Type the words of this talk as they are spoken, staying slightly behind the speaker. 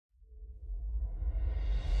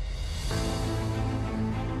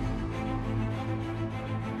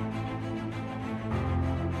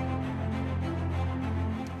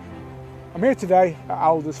I'm here today at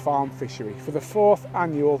Alders Farm Fishery for the 4th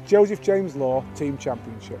annual Joseph James Law Team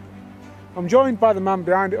Championship. I'm joined by the man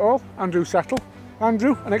behind it all, Andrew Settle.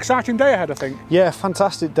 Andrew, an exciting day ahead, I think. Yeah,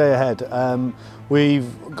 fantastic day ahead.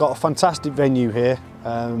 We've got a fantastic venue here.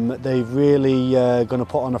 They're really going to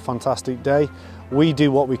put on a fantastic day. We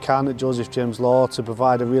do what we can at Joseph James Law to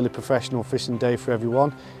provide a really professional fishing day for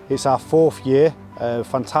everyone. It's our 4th year.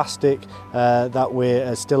 Fantastic that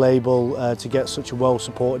we're still able to get such a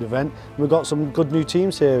well-supported event. We've got some good new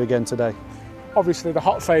teams here again today. Obviously the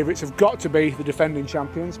hot favourites have got to be the defending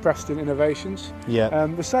champions, Preston Innovations. Yeah.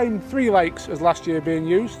 The same 3 lakes as last year being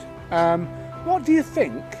used. What do you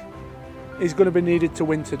think is going to be needed to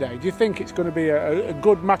win today? Do you think it's going to be a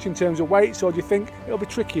good match in terms of weights, or do you think it'll be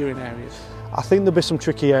trickier in areas? I think there'll be some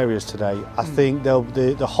tricky areas today. I think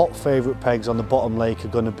the hot favourite pegs on the bottom lake are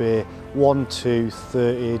going to be 1, 2,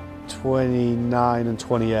 30, 29 and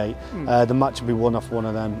 28. The match will be won off one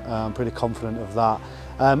of them. I'm pretty confident of that.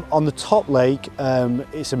 On the top lake,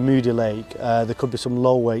 it's a moody lake. There could be some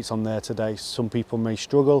low weights on there today. Some people may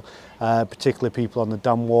struggle, particularly people on the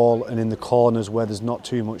dam wall and in the corners where there's not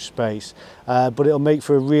too much space. But it'll make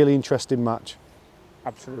for a really interesting match.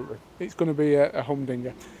 Absolutely. It's going to be a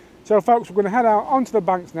humdinger. So folks, we're going to head out onto the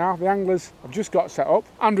banks now. The anglers have just got set up.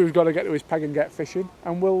 Andrew's got to get to his peg and get fishing,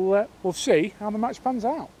 and we'll see how the match pans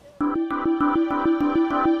out.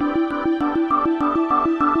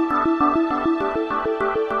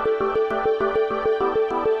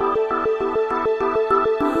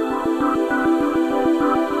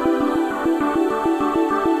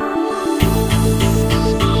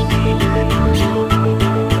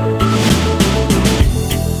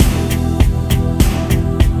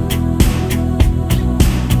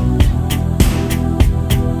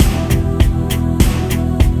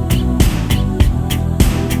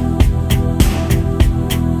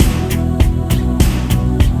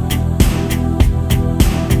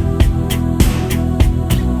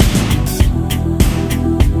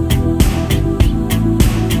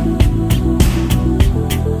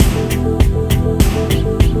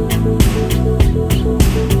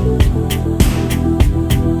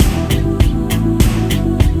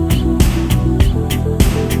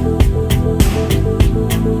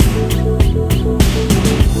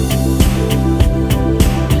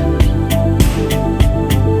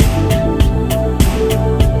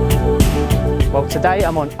 Today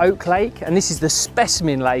I'm on Oak Lake, and this is the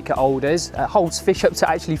specimen lake at Alders. It holds fish up to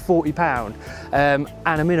actually 40 pounds, and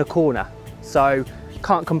I'm in a corner, so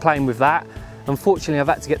can't complain with that. Unfortunately I've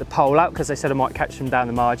had to get the pole out because they said I might catch them down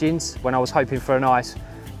the margins when I was hoping for a nice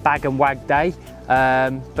bag and wag day.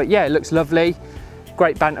 But yeah, it looks lovely.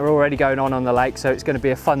 Great banter already going on the lake, so it's going to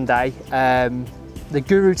be a fun day. The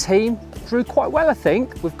Guru team drew quite well, I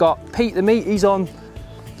think. We've got Pete the Meat, he's on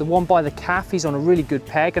the one by the calf, he's on a really good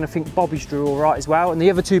peg, and I think Bobby's drew all right as well, and the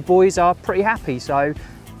other 2 boys are pretty happy, so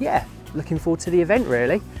yeah, looking forward to the event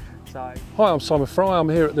really. So. Hi, I'm Simon Fry. I'm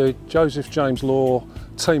here at the Joseph James Law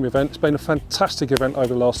team event. It's been a fantastic event over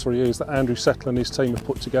the last 3 years that Andrew Settle and his team have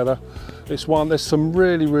put together. There's some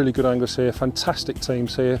really good anglers here, fantastic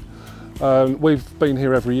teams here. We've been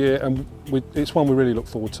here every year, and it's one we really look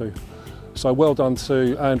forward to. So well done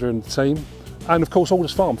to Andrew and the team, and of course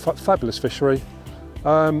Alders Farm, fabulous fishery.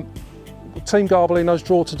 Team Garbolino's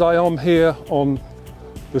draw today. I'm here on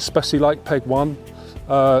the Spessy Lake Peg 1.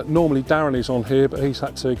 Normally Darren is on here, but he's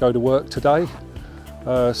had to go to work today.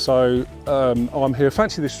 So I'm here.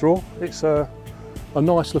 Fancy this draw. It's a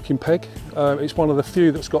nice looking peg. It's one of the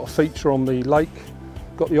few that's got a feature on the lake.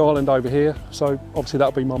 Got the island over here, so obviously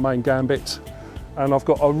that'll be my main gambit. And I've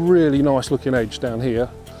got a really nice looking edge down here.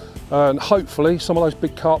 And hopefully some of those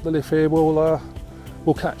big carp that live here will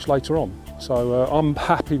catch later on. So I'm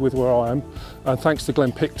happy with where I am, and thanks to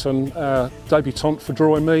Glenn Picton, debutant, for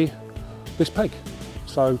drawing me this peg.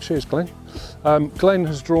 So cheers, Glenn. Glenn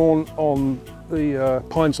has drawn on the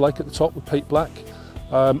Pines Lake at the top with Pete Black.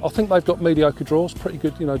 I think they've got mediocre draws, pretty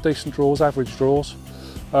good, decent draws, average draws.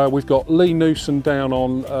 We've got Lee Newson down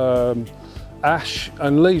on Ash,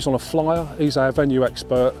 and Lee's on a flyer. He's our venue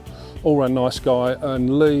expert, all-round nice guy,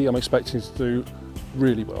 and Lee I'm expecting to do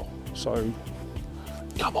really well. So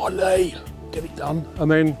come on, Lee, get it done.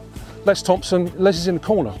 And then Les Thompson, Les is in the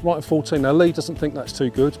corner, right at 14. Now Lee doesn't think that's too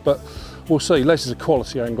good, but we'll see. Les is a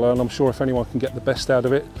quality angler, and I'm sure if anyone can get the best out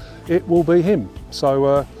of it, it will be him.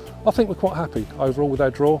 So I think we're quite happy overall with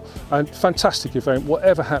our draw, and fantastic event.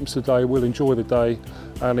 Whatever happens today, we'll enjoy the day,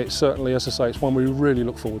 and it's certainly, as I say, it's one we really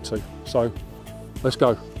look forward to. So let's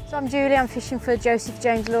go. So I'm Julie, I'm fishing for Joseph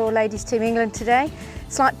James Law Ladies Team England today.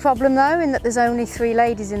 Slight problem though, in that there's only 3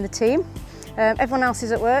 ladies in the team. Everyone else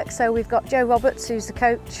is at work, so we've got Joe Roberts, who's the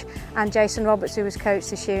coach, and Jason Roberts, who was coach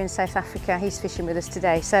this year in South Africa. He's fishing with us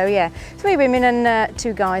today. So yeah, 3 women and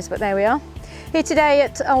 2 guys, but there we are. Here today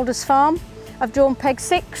at Alders Farm. I've drawn peg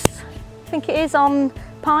 6, I think it is, on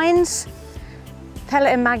pines, pellet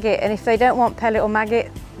and maggot, and if they don't want pellet or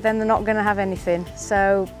maggot, then they're not going to have anything.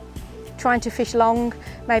 So trying to fish long,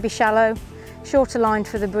 maybe shallow, shorter line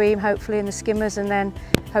for the bream hopefully and the skimmers, and then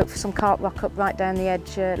hope for some carp rock up right down the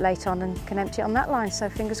edge late on and can empty it on that line, so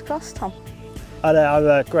fingers crossed, Tom. Hi there,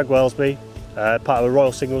 I'm Greg Wellesby, part of the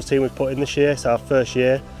Royal Singles team we've put in this year, it's our first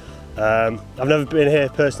year. I've never been here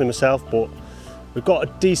personally myself, but we've got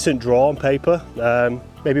a decent draw on paper,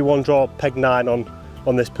 maybe one draw peg 9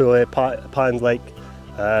 on this pool here, Pines Lake,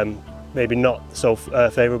 maybe not so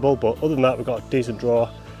favourable, but other than that we've got a decent draw.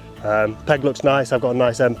 Peg looks nice, I've got a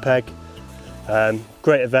nice end peg.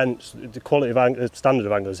 Great event, the quality of standard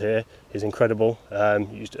of anglers here is incredible.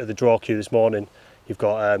 At the draw queue this morning, you've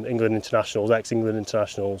got England internationals, ex-England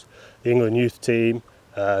internationals, the England youth team,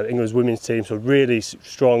 England's women's team, so really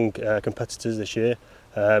strong competitors this year,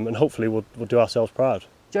 and hopefully we'll do ourselves proud.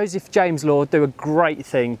 Joseph James Lord do a great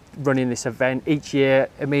thing running this event each year.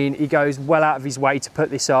 I mean, he goes well out of his way to put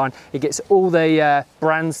this on. He gets all the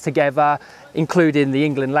brands together, including the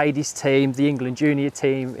England ladies team, the England junior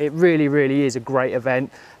team. It really, really is a great event.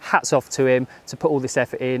 Hats off to him to put all this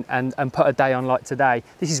effort in and put a day on like today.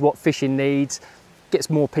 This is what fishing needs. Gets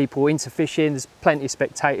more people into fishing. There's plenty of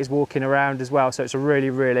spectators walking around as well. So it's a really,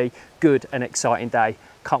 really good and exciting day.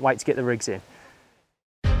 Can't wait to get the rigs in.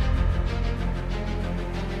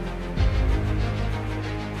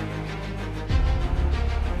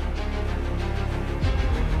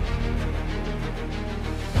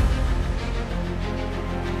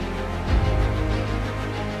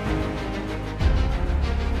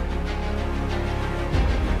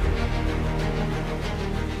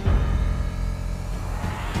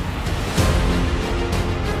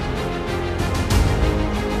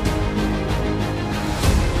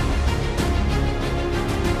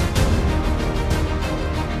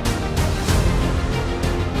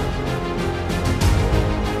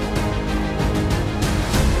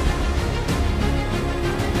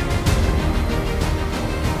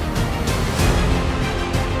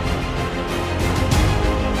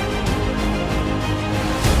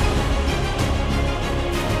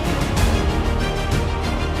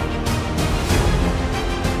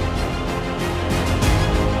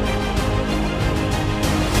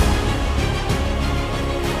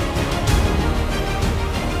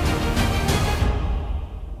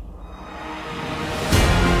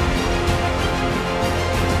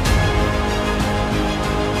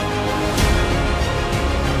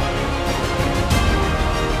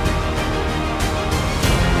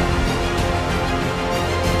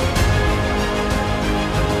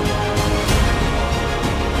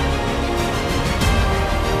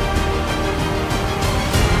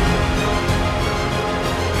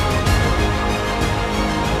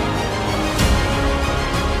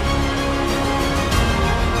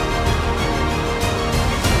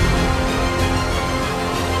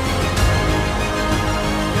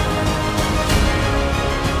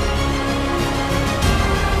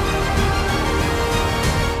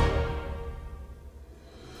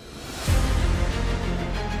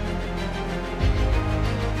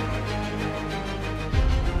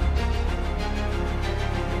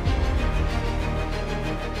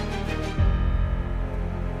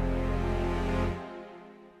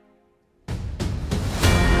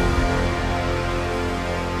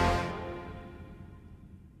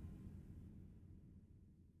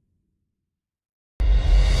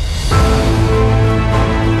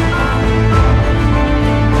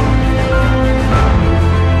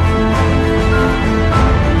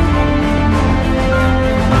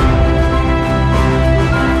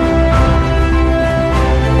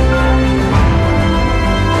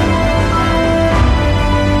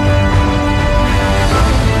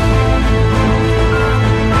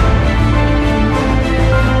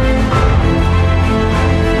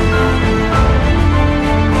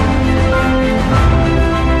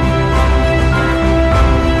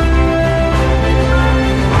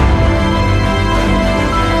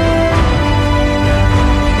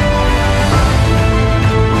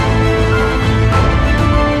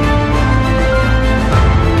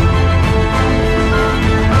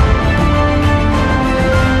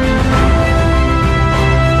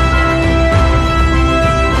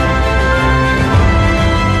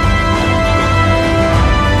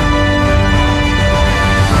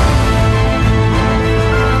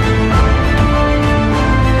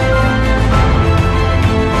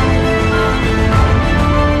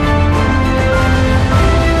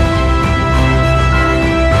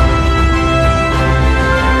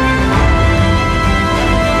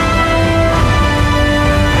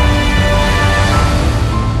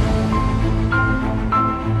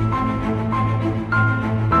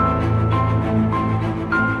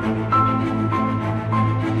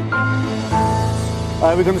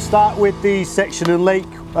 We're going to start with the section and lake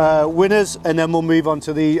winners, and then we'll move on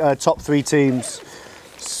to the top 3 teams.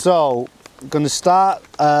 So, I'm going to start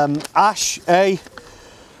Ash A,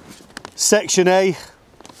 section A,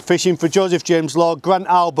 fishing for Joseph James Law, Grant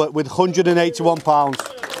Albert with £181.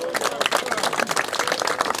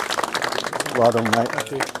 Well done, mate.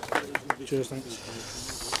 Thank you. Cheers, thanks.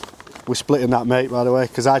 We're splitting that, mate, by the way,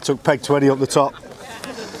 because I took peg 20 up the top.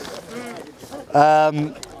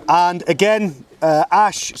 And again,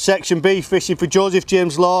 Ash, section B, fishing for Joseph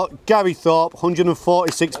James Law, Gary Thorpe,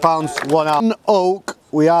 £146, 1 ounce. On Oak,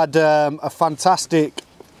 we had a fantastic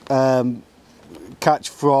catch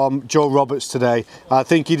from Joe Roberts today. I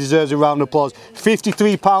think he deserves a round of applause.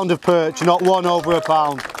 £53 of perch, not one over a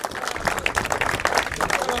pound.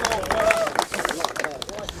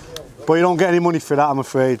 But you don't get any money for that, I'm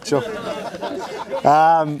afraid. So,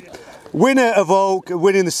 winner of Oak,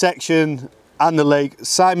 winning the section and the lake,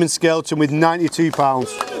 Simon Skelton with £92.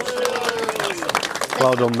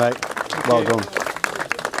 Well done, mate. Well done.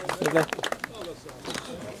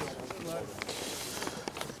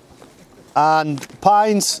 And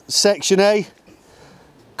Pines, section A,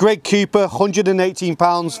 Greg Cooper,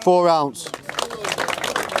 £118, 4 ounce.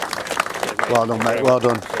 Well done, mate. Well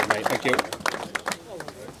done. Thank you.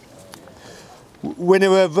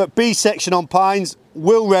 Winner of B section on Pines,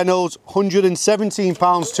 Will Reynolds,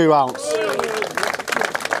 £117, 2 ounce.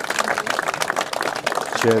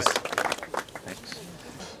 Cheers. Thanks.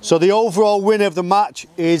 So the overall winner of the match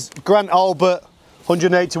is Grant Albert,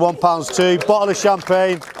 £181, 2. Bottle of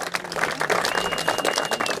champagne.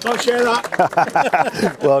 Don't share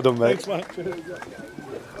that. Well done, mate. Thanks, mate.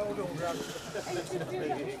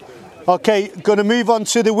 Okay, going to move on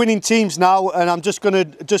to the winning teams now, and I'm just going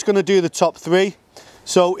to do the top 3.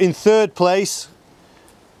 So in 3rd place,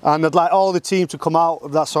 and I'd like all the teams to come out,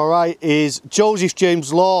 if that's all right, is Joseph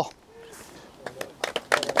James Law.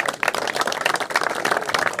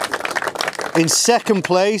 In 2nd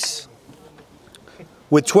place,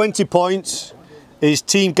 with 20 points, is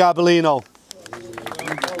Team Gabellino.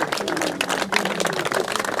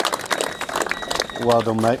 Well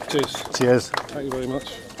done, mate. Cheers. Cheers. Thank you very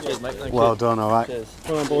much. Cheers, mate. Thank Well done, all right. Cheers.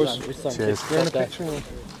 Well done, boys. Cheers. We're in a picture.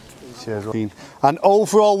 Cheers. And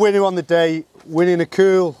overall winner on the day, winning a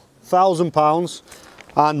cool £1,000,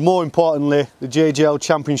 and more importantly, the JGL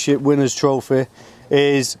Championship Winners' Trophy,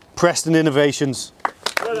 is Preston Innovations.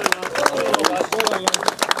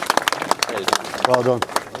 Well done.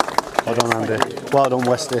 Well done, Andy. Well done,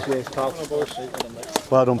 Westy.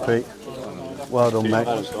 Well done, Pete. Well done, mate.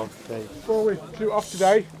 Before we shoot off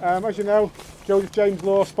today, as you know, Joseph James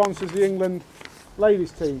Law sponsors the England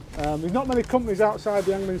ladies team. There's not many companies outside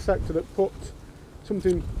the angling sector that put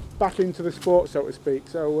something back into the sport, so to speak.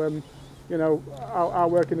 So, you know, I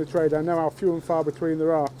work in the trade, I know how few and far between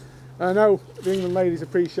there are. And I know the England ladies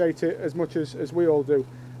appreciate it as much as we all do.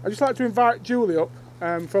 I'd just like to invite Julie up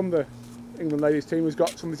from the England ladies team, who's got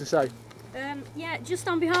something to say. Yeah, just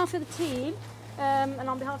on behalf of the team, and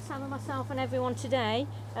on behalf of Sam and myself and everyone today,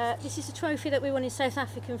 this is a trophy that we won in South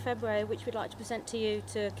Africa in February, which we'd like to present to you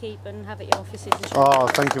to keep and have at your offices. Oh,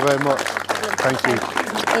 thank you very much. Thank you.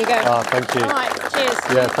 There you go. Oh, thank you. All right, cheers.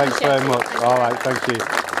 Yeah, thanks very much. All right, thank you.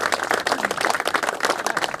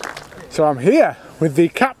 So I'm here with the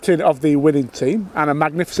captain of the winning team, and a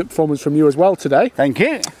magnificent performance from you as well today. Thank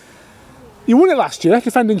you. You won it last year,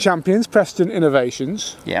 defending champions, Preston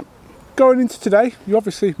Innovations. Yep. Going into today, you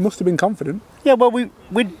obviously must have been confident. Yeah, well, we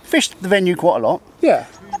fished the venue quite a lot. Yeah.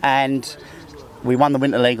 And we won the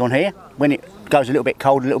Winter League on here. When it goes a little bit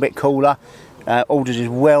cold, a little bit cooler, Alders is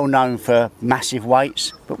well known for massive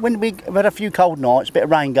weights. But when we've had a few cold nights, a bit of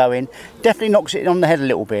rain going, definitely knocks it on the head a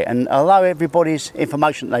little bit. And although everybody's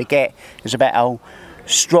information they get is about how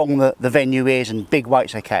strong the venue is and big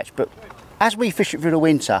weights they catch, but as we fish it through the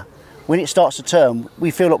winter, when it starts to turn,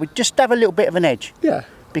 we feel like we just have a little bit of an edge. Yeah.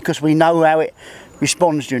 Because we know how it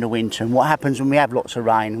responds during the winter and what happens when we have lots of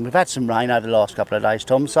rain. And we've had some rain over the last couple of days,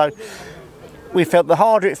 Tom, so we felt the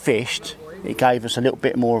harder it fished, it gave us a little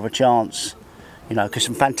bit more of a chance, you know, because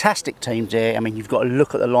some fantastic teams here. I mean, you've got to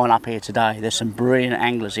look at the lineup here today. There's some brilliant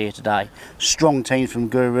anglers here today. Strong teams from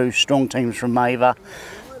Guru, strong teams from Maver,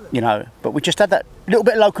 you know, but we just had that little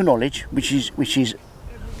bit of local knowledge, which is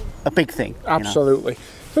a big thing. Absolutely. You know?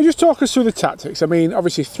 So just talk us through the tactics. I mean,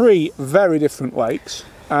 obviously 3 very different lakes.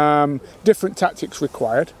 Different tactics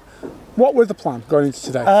required. What was the plan going into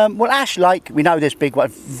today? Well, Ash Lake, we know this big one,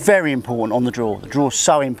 very important on the draw. The draw's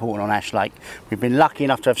so important on Ash Lake. We've been lucky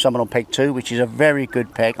enough to have someone on peg 2, which is a very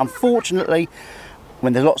good peg. Unfortunately,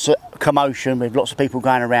 when there's lots of commotion with lots of people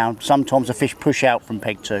going around, sometimes the fish push out from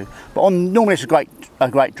peg 2. But normally it's a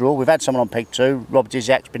great draw. We've had someone on peg 2. Rob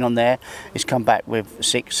Dizak's been on there. He's come back with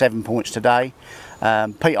 6, 7 points today.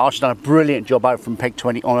 Pete Archer's done a brilliant job over from peg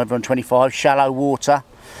 20 on over on 25, shallow water.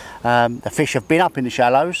 The fish have been up in the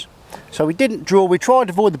shallows. So we didn't draw, we tried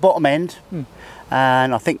to avoid the bottom end.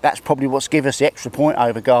 And I think that's probably what's given us the extra point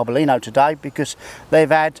over Garbolino today, because they've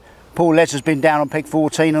had, Paul Les has been down on peg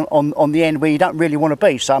 14 on the end where you don't really want to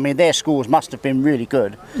be. So I mean, their scores must have been really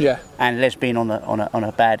good. Yeah. And Les been on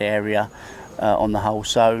a bad area on the whole.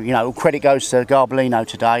 So you know, all credit goes to Garbolino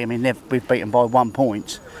today. I mean, we've beaten by 1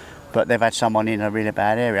 point, but they've had someone in a really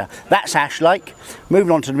bad area. That's Ash Lake.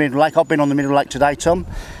 Moving on to the Middle Lake. I've been on the Middle Lake today, Tom.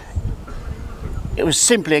 It was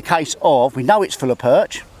simply a case of, we know it's full of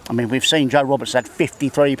perch. I mean, we've seen Joe Roberts had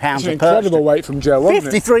 53 pounds of perch. Incredible weight from Joe, wasn't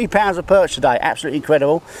it? 53 pounds of perch today, absolutely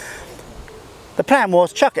incredible. The plan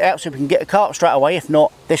was chuck it out so we can get a carp straight away. If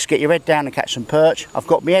not, let's get your head down and catch some perch. I've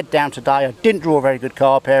got my head down today. I didn't draw a very good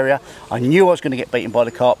carp area. I knew I was going to get beaten by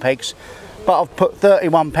the carp pegs, but I've put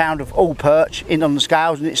 31 pound of all perch in on the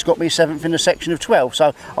scales, and it's got me 7th in a section of 12.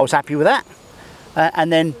 So I was happy with that.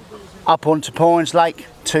 And then up onto Pines Lake,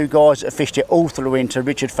 2 guys that have fished it all through the winter,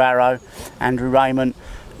 Richard Farrow, Andrew Raymond,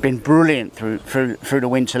 been brilliant through the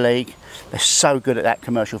Winter League. They're so good at that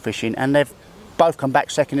commercial fishing, and they've both come back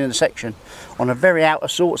 2nd in the section on a very out of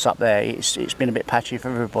sorts up there. It's been a bit patchy for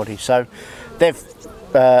everybody. So they've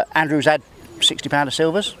Andrew's had 60 pound of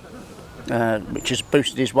silvers, which has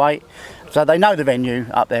boosted his weight. So they know the venue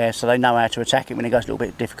up there, so they know how to attack it when it goes a little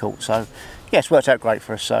bit difficult. So yeah, it's worked out great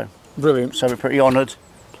for us. So brilliant. So we're pretty honoured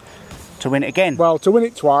to win it again. Well, to win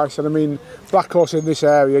it twice, and I mean, Black Horse in this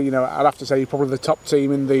area, you know, I'd have to say you're probably the top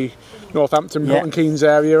team in the Northampton, Milton Keynes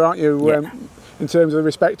area, aren't you? In terms of the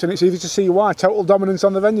respect, and it's easy to see why. Total dominance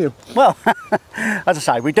on the venue. Well, as I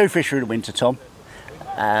say, we do fish through the winter, Tom.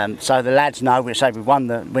 So the lads know, we won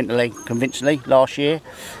the Winter League convincingly last year,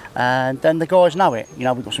 and then the guys know it. You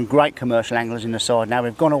know, we've got some great commercial anglers in the side now.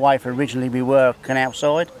 We've gone away from originally we were canal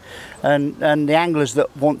side, and the anglers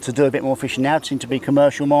that want to do a bit more fishing now seem to be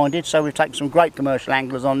commercial minded. So we've taken some great commercial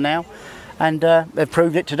anglers on now, and they've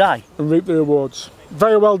proved it today. And reaped the rewards.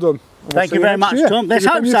 Very well done. Thank you very much, Tom. Let's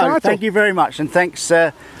hope so. Thank you very much, and thanks.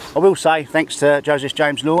 I will say thanks to Joseph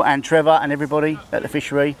James Law and Trevor and everybody at the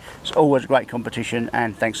fishery. It's always a great competition,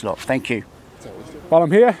 and thanks a lot. Thank you. Well,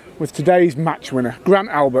 I'm here with today's match winner, Grant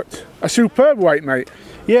Albert. A superb weight, mate.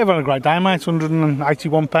 Yeah, I've had a great day, mate.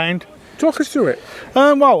 181 pound. Talk us through it.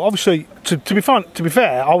 Well, obviously, to be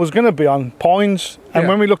fair, I was going to be on Pines, and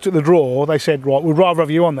when we looked at the draw, they said, right, we'd rather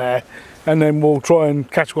have you on there, and then we'll try and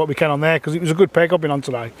catch what we can on there, because it was a good peg I've been on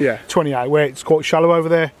today. Yeah. 28, where it's quite shallow over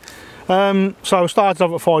there. So I started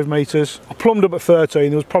off at 5 metres. I plumbed up at 13.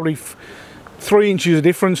 There was probably 3 inches of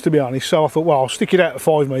difference, to be honest. So I thought, well, I'll stick it out at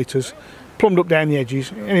 5 metres. Plumbed up down the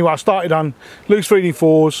edges. Anyway, I started on loose feeding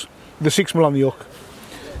 4s, the 6mm on the hook,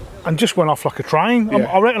 and just went off like a train.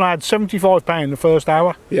 Yeah. I reckon I had 75 pound the first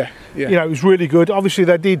hour. Yeah. You know, it was really good. Obviously,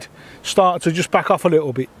 they did start to just back off a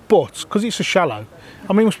little bit, but because it's a shallow,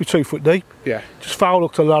 I mean, it must be 2 foot deep. Yeah. Just foul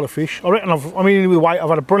hooked a lot of fish. I reckon with the weight, I've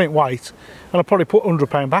had a brilliant weight, and I probably put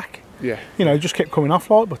 £100 back. Yeah. You know, just kept coming off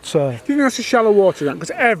like, but... Do you think that's a shallow water then? Because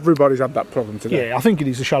everybody's had that problem today. Yeah, I think it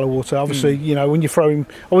is a shallow water. Obviously, you know, when you're throwing...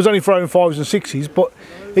 I was only throwing 5s and 6s, but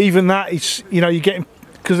even that, it's, you know, you're getting...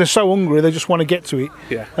 Because they're so hungry, they just want to get to it.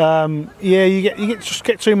 Yeah. You just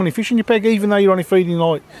get too many fish in your peg, even though you're only feeding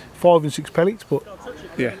like 5 and 6 pellets, but...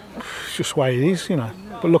 Yeah. It's just the way it is, you know.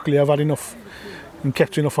 But luckily I've had enough and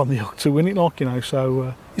kept enough on the hook to win it, like, you know,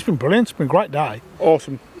 so... it's been brilliant, it's been a great day.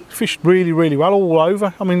 Awesome. Fished really, really well all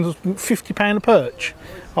over. I mean, there's £50 a perch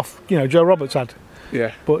off, you know, Joe Roberts had.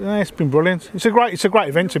 Yeah. But it's been brilliant. It's a great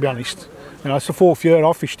event, to be honest. You know, it's the 4th year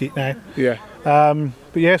I've fished it now. Yeah.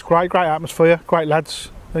 But yeah, it's great atmosphere, great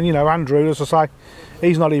lads. And you know, Andrew, as I say,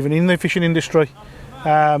 he's not even in the fishing industry.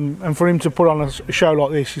 And for him to put on a show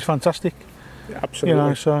like this is fantastic. Yeah, absolutely. You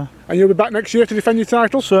know, so. And you'll be back next year to defend your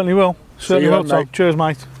title? Certainly will. Certainly will. So, cheers,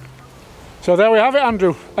 mate. So there we have it,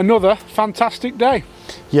 Andrew. Another fantastic day.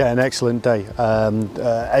 Yeah, an excellent day.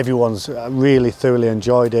 Everyone's really thoroughly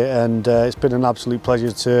enjoyed it, and it's been an absolute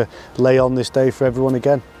pleasure to lay on this day for everyone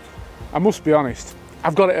again. I must be honest,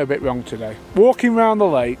 I've got it a bit wrong today. Walking around the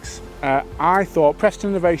lakes, I thought Preston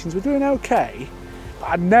Innovations were doing okay, but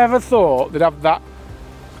I never thought they'd have that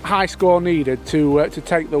high score needed to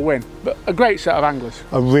take the win. But a great set of anglers.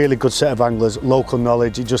 A really good set of anglers, local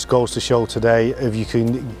knowledge. It just goes to show today, if you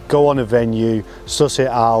can go on a venue, suss it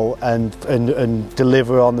out and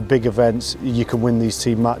deliver on the big events, you can win these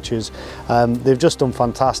team matches. They've just done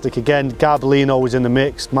fantastic. Again, Garbellino was in the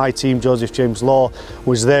mix. My team, Joseph James Law,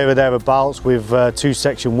 was there or thereabouts with 2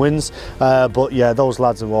 section wins. But yeah, those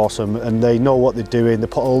lads are awesome and they know what they're doing. They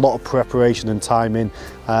put a lot of preparation and time in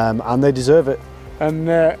and they deserve it.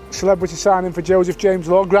 And celebrity signing for Joseph James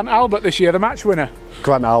Law, Grant Albert this year, the match winner.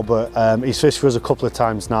 Grant Albert, he's fished for us a couple of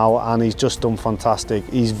times now and he's just done fantastic.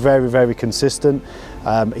 He's very, very consistent.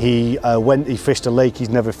 He fished a lake he's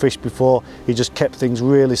never fished before. He just kept things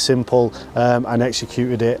really simple and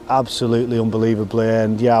executed it absolutely unbelievably.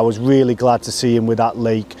 And yeah, I was really glad to see him with that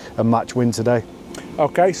lake and match win today.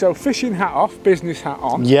 Okay, so fishing hat off, business hat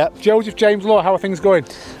on. Yep. Joseph James Law, how are things going?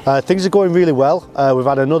 Things are going really well. We've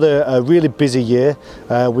had another really busy year.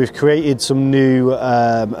 We've created some new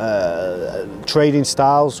trading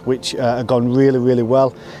styles which have gone really, really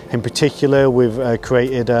well. In particular, we've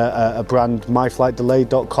created a brand,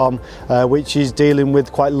 myflightdelayed.com, which is dealing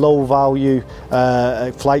with quite low value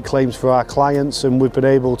flight claims for our clients, and we've been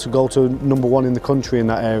able to go to #1 in the country in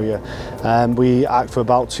that area. We act for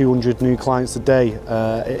about 200 new clients a day,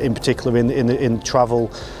 in particular in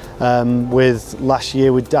travel. With last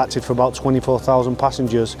year we acted for about 24,000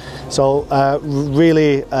 passengers, so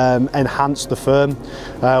really enhanced the firm.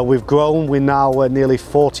 We've grown, we're now nearly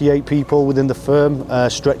 48 people within the firm,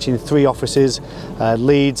 stretching 3 offices,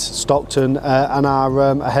 Leeds, Stockton and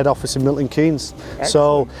our head office in Milton Keynes. Excellent.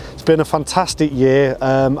 So it's been a fantastic year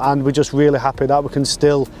and we're just really happy that we can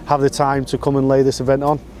still have the time to come and lay this event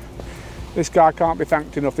on. This guy can't be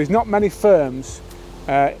thanked enough. There's not many firms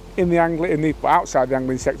outside the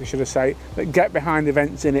angling sector, should I say, that get behind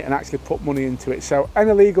events in it and actually put money into it. So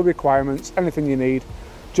any legal requirements, anything you need,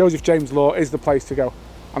 Joseph James Law is the place to go.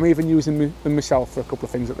 I'm even using them myself for a couple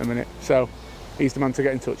of things at the minute, so he's the man to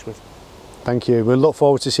get in touch with. Thank you. We'll look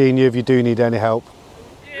forward to seeing you if you do need any help.